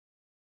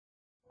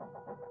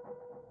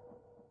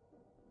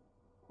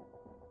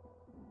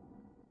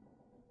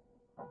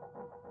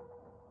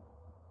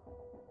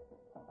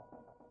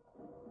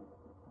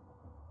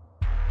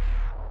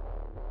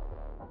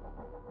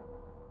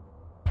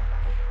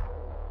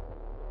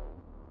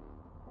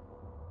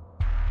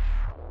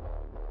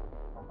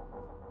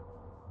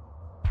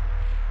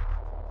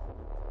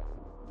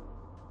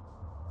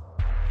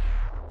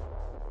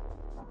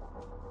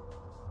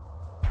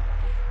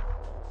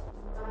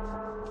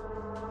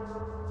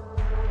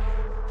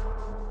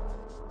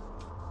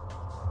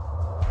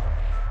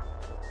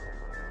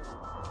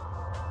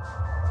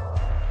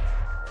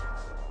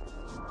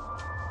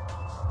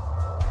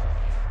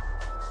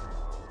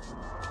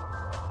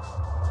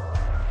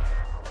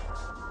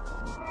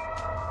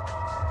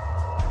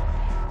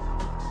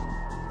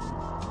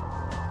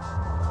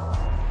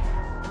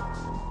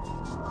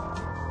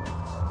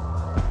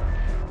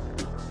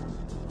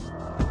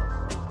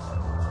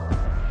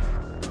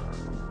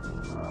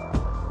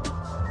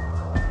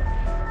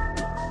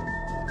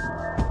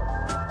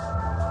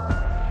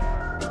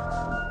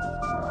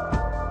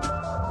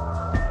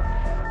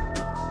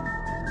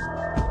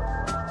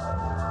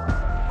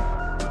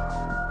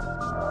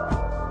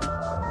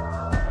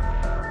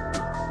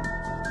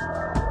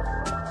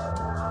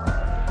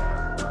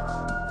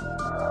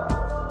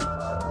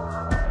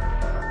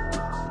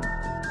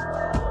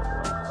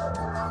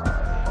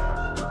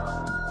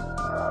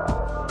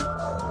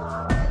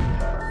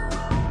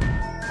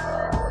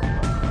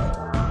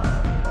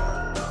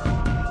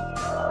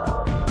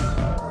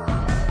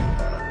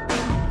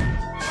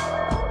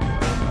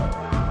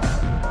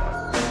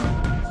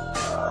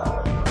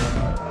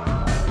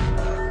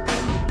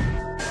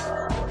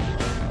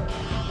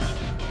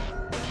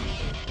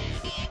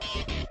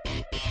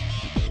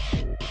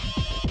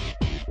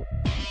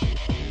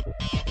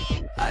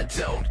I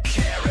don't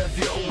care if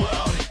your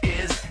world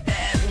is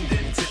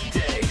ending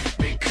today,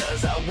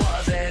 because I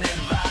wasn't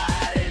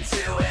invited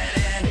to it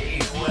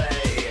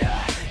anyway.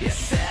 You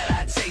said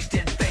I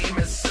tasted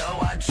famous, so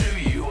I drew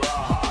you a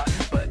heart.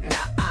 But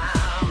now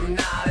I'm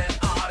not an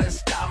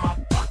artist, I'm a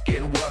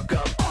fucking work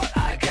of art.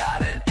 I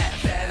got an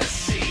F and a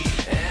C,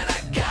 and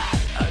I got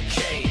a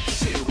K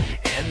too.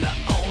 And the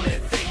only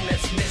thing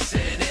that's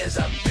missing is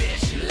a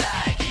bitch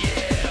like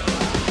you.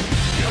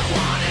 You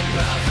want it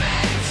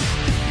perfect,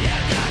 you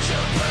got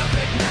your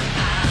perfect. Now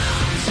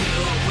I'm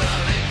too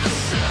perfect for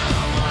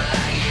someone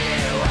like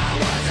you. I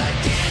was a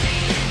dandy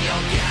in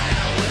your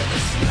ghetto with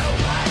a snow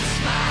white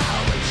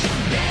smile, but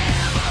you'll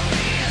never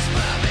be as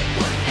perfect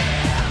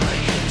whatever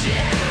you do.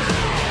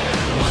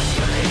 What's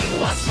my name?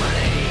 What's my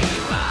name?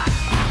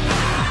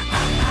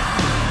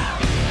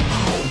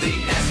 Hold the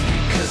S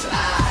because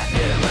I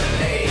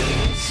emanate.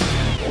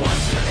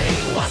 What's my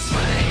name? What's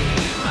my name?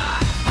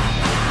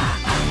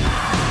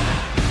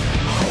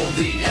 Hold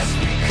the S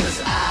because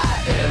I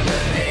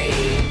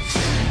emanate.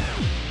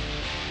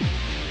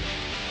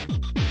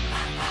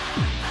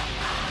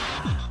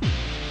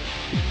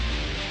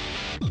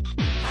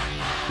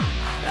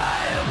 I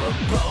am a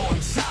bone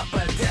top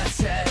of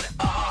death's head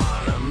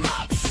on a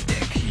mop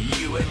stick.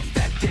 You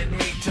infected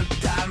me, took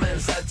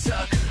diamonds, I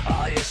took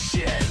all your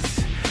shit.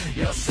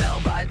 Your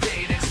sell-by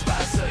date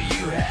expired, so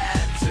you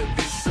had to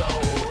be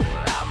sold.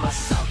 I'm a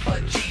suffer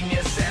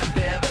genius and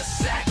they're the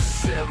sex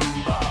symbol.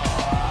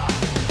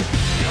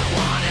 You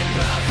want it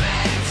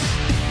perfect,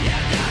 you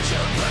got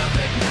your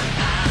perfect.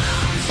 Now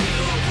I'm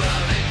too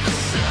perfect for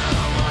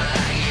someone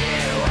like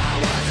you. I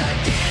was a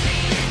dandy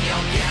in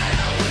your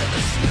ghetto with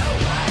a snow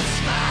white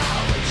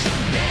smile, but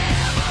you'll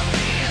never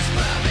be as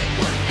perfect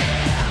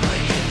whatever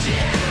you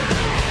do.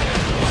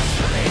 What's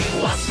my name?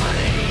 What's my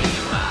name?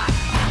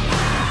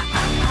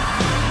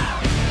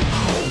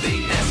 Hold the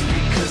S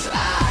because I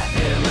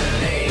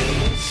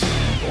emanate.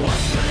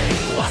 What's my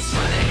name? What's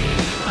my name?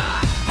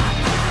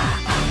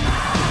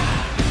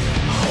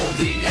 Hold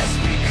the S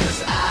because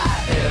I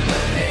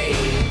emanate.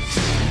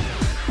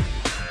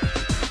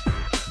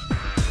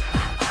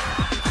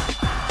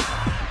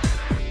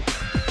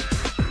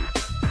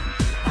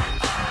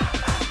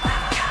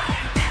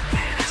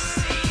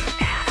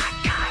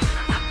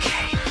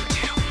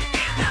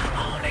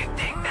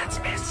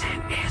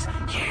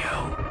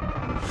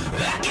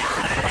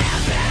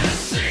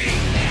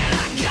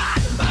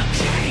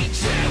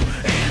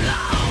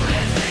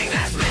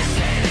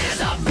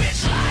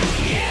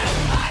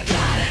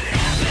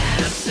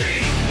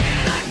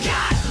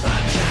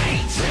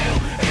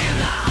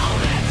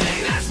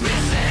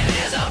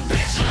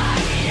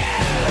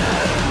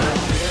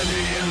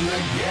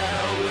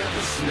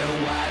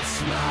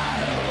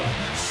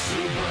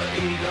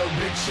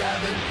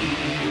 I've been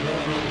evil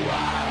a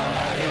while.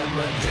 I am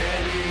a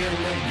dandy in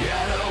the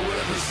ghetto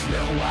with a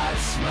snow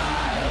white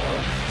smile.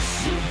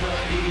 Super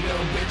ego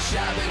bitch,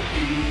 I've been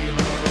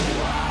evil a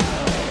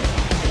while.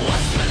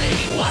 What's my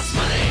name? What's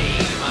my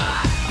name?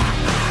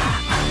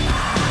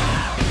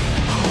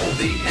 Hold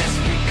the S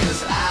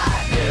because I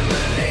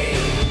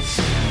emanate.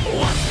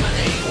 What's my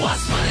name?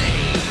 What's my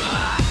name?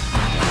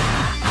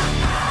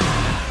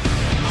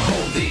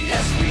 Hold the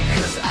S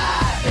because I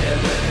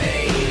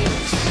emanate.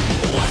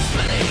 What's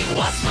my name?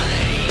 What's my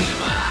name?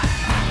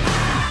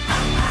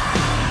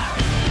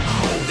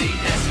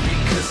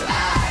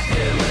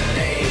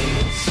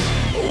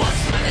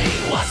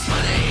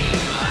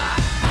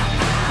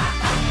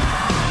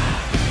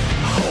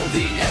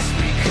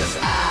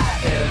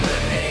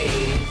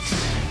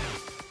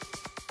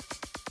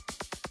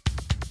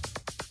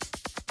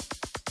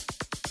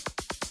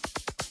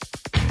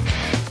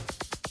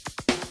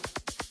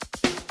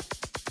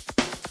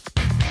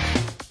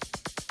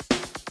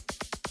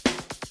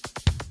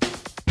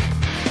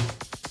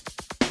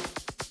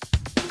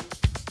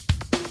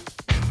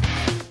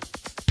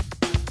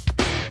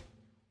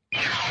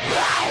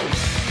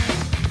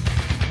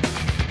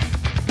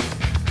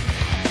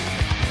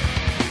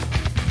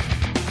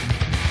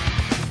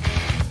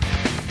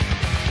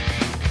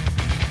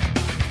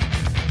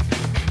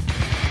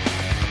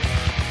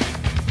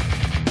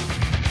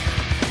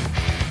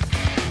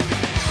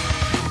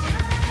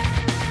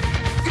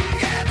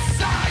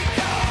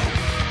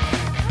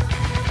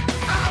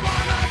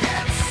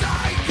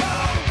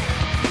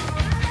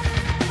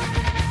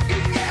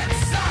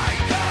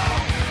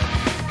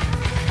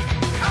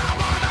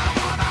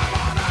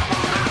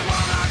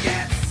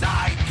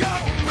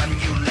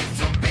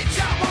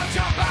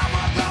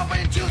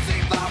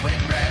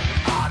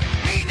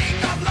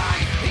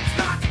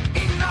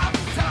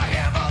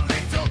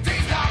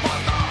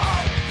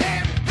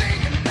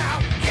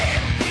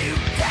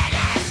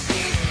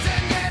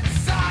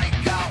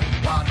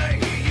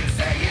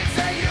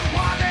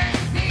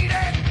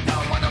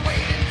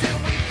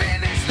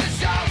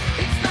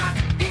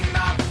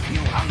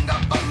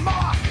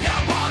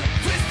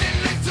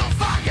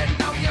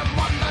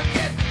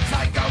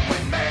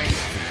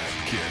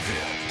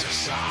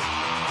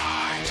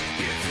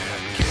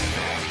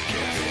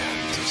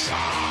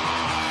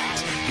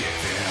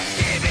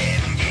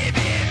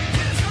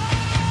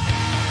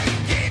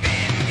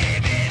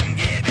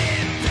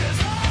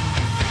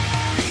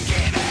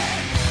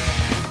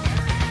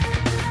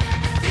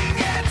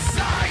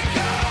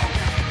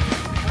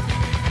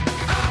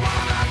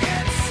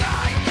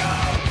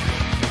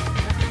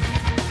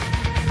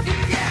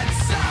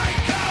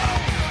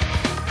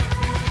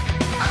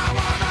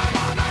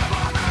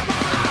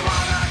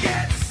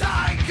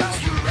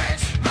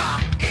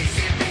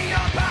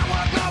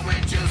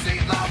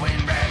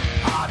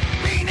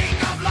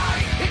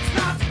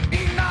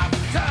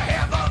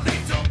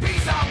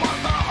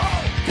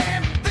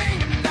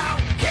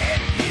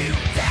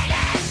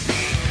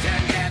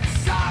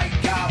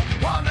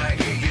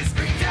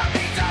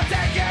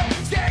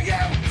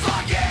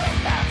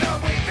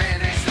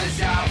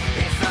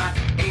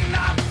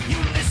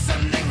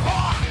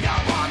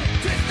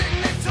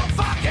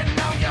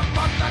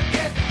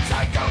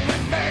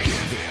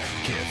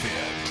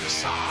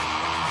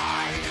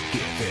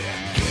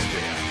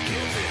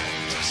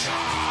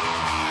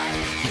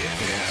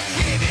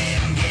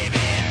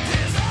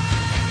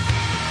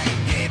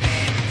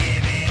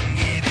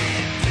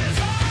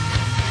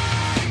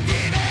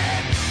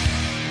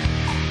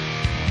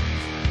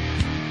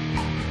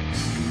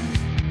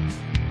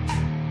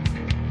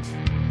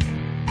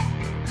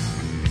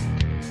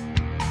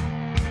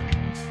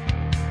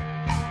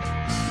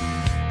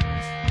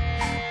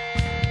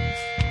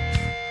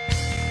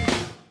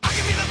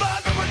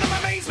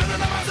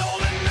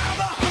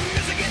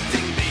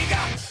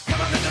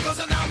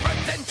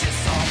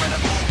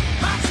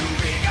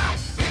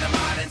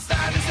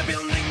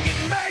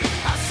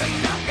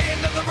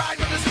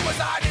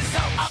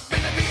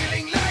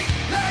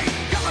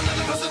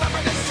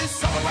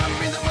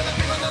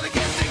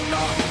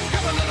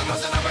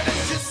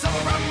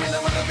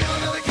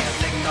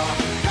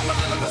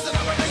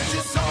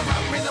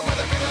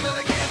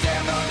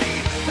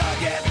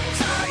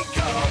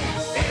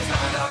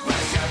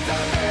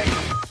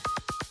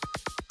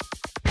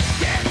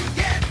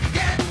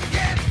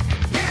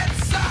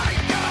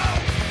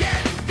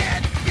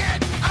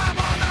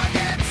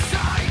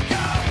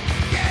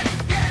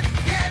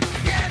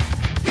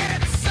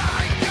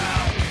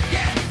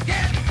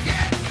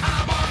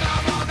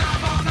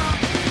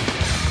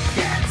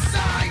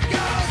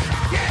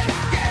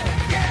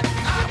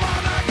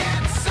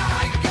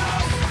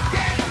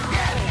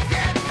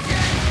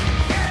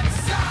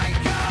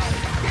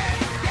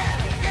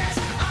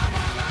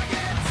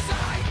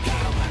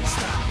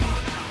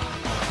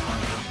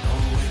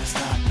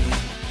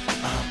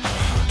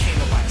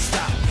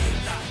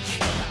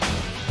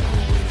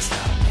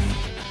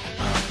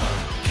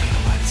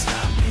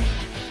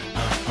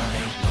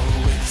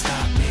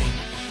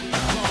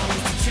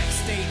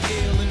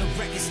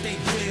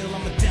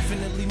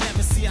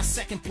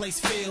 place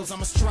feels.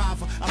 I'm a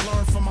striver, I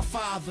learned from my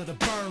father to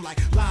burn like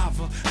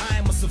lava. I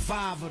am a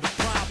survivor, the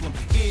problem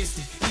is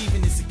that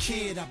even as a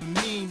kid I've been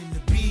meaning to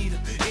be the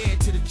heir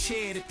to the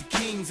chair that the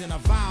kings. And I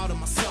vowed to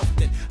myself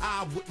that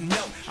I wouldn't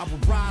melt, I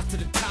would rise to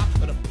the top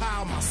of the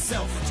pile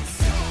myself.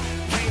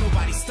 Can't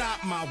nobody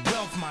stop my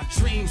wealth, my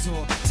dreams,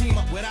 or team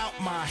up without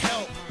my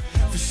help.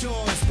 For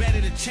sure it's better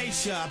to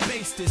chase ya. I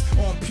base this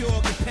on pure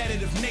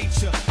competitive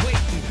nature,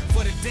 waiting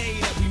for the day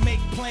that we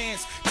make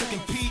plans to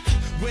compete,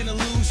 win or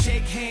lose,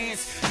 shake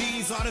hands.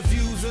 These are the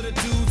views of the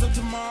dudes of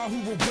tomorrow who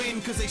will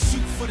win, cause they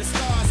shoot for the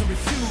stars and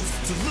refuse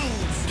to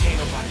lose. Can't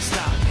nobody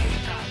stop me,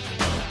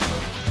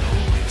 no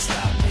way to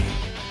stop me.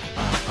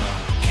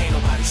 Can't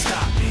nobody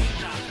stop me,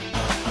 ain't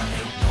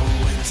no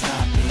way to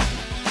stop me.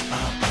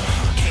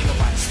 Can't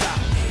nobody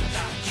stop me,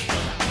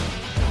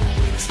 no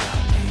way to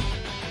stop me.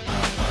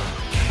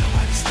 Can't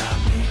nobody stop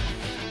me,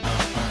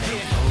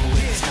 ain't no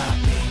way to stop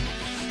me.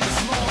 As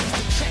long as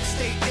the checks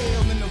stay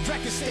ill and the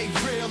records stay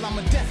real,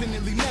 I'ma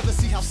definitely never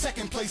see how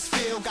second place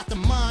feel. Got the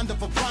mind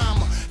of a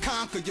rhymer,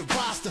 conquer your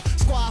roster.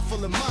 Squad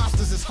full of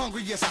monsters as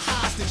hungry as a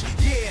hostage.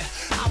 Yeah,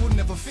 I will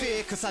never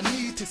fear, cause I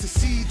need to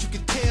succeed. You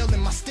can tell in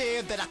my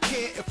stare that I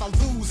care. If I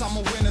lose, I'm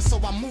a winner, so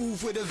I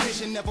move with a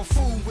vision. Never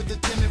fool with the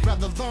timid,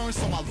 rather learn,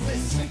 so I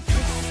listen.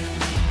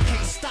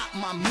 Can't stop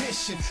my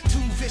mission.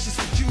 Too vicious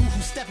for you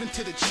who step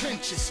into the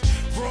trenches.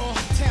 Raw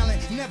talent,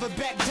 never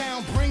back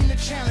down, bring the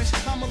challenge.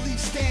 I'ma leave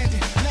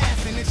standing,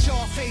 laughing at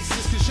y'all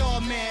faces, cause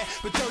y'all mad.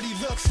 But dirty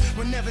looks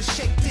will never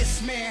shake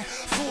this man.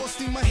 Full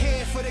steam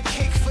ahead for the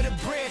cake, for the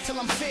bread, till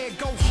I'm fed.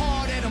 Go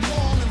hard at them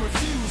all and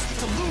refuse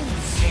to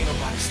lose. Can't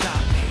nobody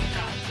stop me,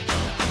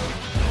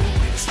 no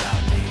way to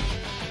stop me.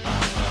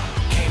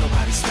 Can't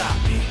nobody stop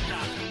me,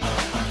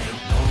 ain't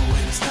no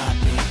way to stop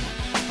me.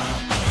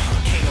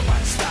 Can't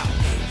nobody stop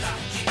me,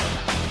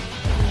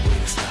 no way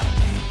to stop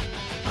me.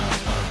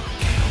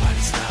 Can't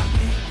nobody stop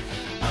me,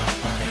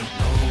 ain't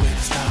no way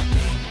to stop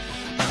me.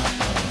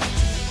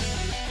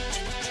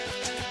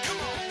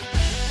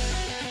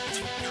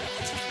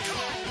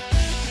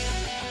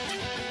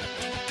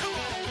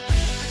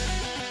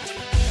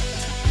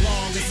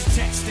 Long as the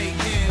text stay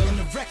ill and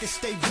the records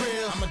stay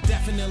real, I'ma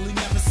definitely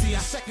never see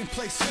how second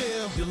place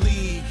feel. The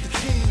league, the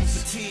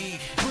teams, fatigue,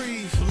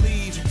 breathe,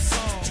 believe in the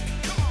song.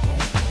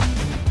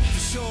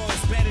 For sure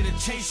it's better to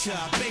chase ya.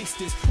 I base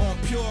this on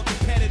pure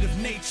competitive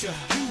nature.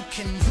 You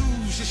can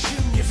lose your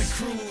shoes, giving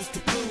crews to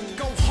blue.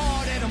 Go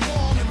hard at them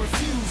all and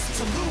refuse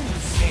to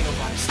lose. Can't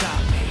nobody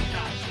stop me,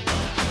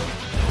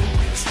 no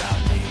way to stop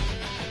me.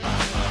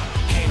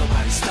 Can't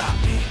nobody stop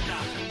me.